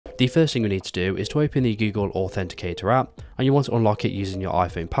The first thing you need to do is to open the Google Authenticator app, and you want to unlock it using your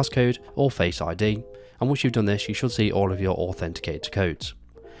iPhone passcode or Face ID, and once you've done this you should see all of your Authenticator codes.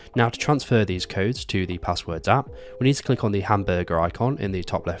 Now to transfer these codes to the Passwords app, we need to click on the hamburger icon in the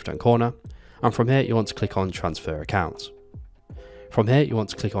top left hand corner, and from here you want to click on Transfer Accounts. From here you want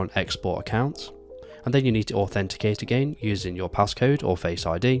to click on Export Accounts, and then you need to authenticate again using your passcode or Face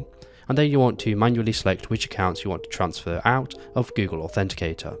ID, and then you want to manually select which accounts you want to transfer out of Google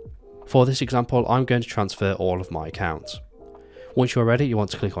Authenticator. For this example, I'm going to transfer all of my accounts. Once you're ready, you want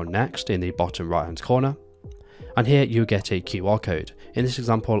to click on Next in the bottom right hand corner, and here you get a QR code. In this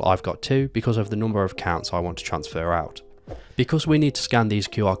example I've got 2 because of the number of accounts I want to transfer out. Because we need to scan these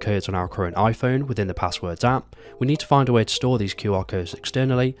QR codes on our current iPhone within the Passwords app, we need to find a way to store these QR codes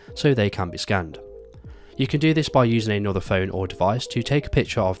externally so they can be scanned. You can do this by using another phone or device to take a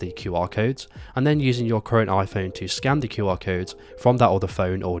picture of the QR codes and then using your current iPhone to scan the QR codes from that other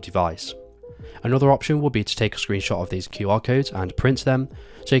phone or device. Another option would be to take a screenshot of these QR codes and print them,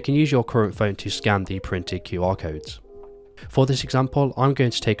 so you can use your current phone to scan the printed QR codes. For this example, I'm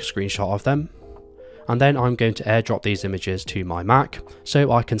going to take a screenshot of them, and then I'm going to airdrop these images to my Mac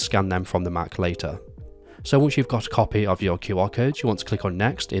so I can scan them from the Mac later. So once you've got a copy of your QR codes, you want to click on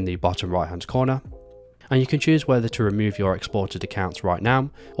Next in the bottom right hand corner, and you can choose whether to remove your exported accounts right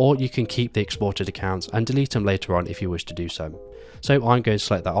now, or you can keep the exported accounts and delete them later on if you wish to do so. So I'm going to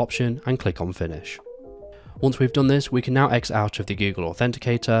select that option and click on Finish. Once we've done this, we can now exit out of the Google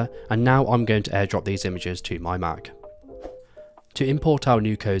Authenticator, and now I'm going to airdrop these images to my Mac. To import our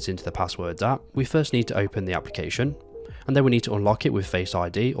new codes into the Passwords app, we first need to open the application, and then we need to unlock it with Face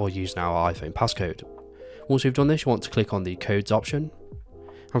ID or using our iPhone passcode. Once we've done this, you want to click on the Codes option,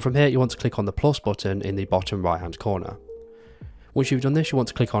 and from here you want to click on the plus button in the bottom right hand corner. Once you've done this, you want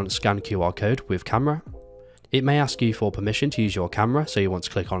to click on Scan QR Code with Camera. It may ask you for permission to use your camera, so you want to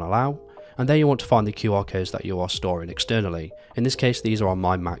click on Allow, and then you want to find the QR codes that you are storing externally. In this case, these are on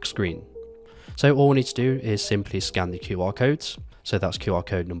my Mac screen. So all we need to do is simply scan the QR codes, so that's QR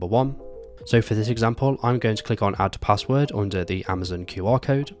code number 1. So for this example, I'm going to click on Add Password under the Amazon QR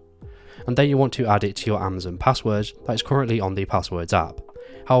code, and then you want to add it to your Amazon password that is currently on the Passwords app.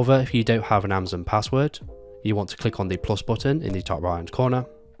 However, if you don't have an Amazon password, you want to click on the plus button in the top right hand corner,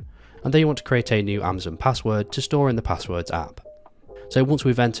 and then you want to create a new Amazon password to store in the Passwords app. So once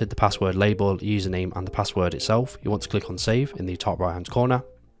we've entered the password label, username and the password itself, you want to click on Save in the top right hand corner.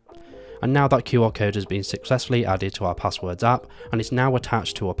 And now that QR code has been successfully added to our Passwords app, and it's now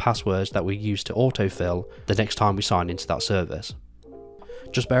attached to a password that we use to autofill the next time we sign into that service.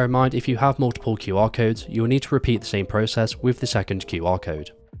 Just bear in mind, if you have multiple QR codes, you will need to repeat the same process with the second QR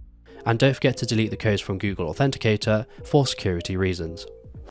code. And don't forget to delete the codes from Google Authenticator for security reasons.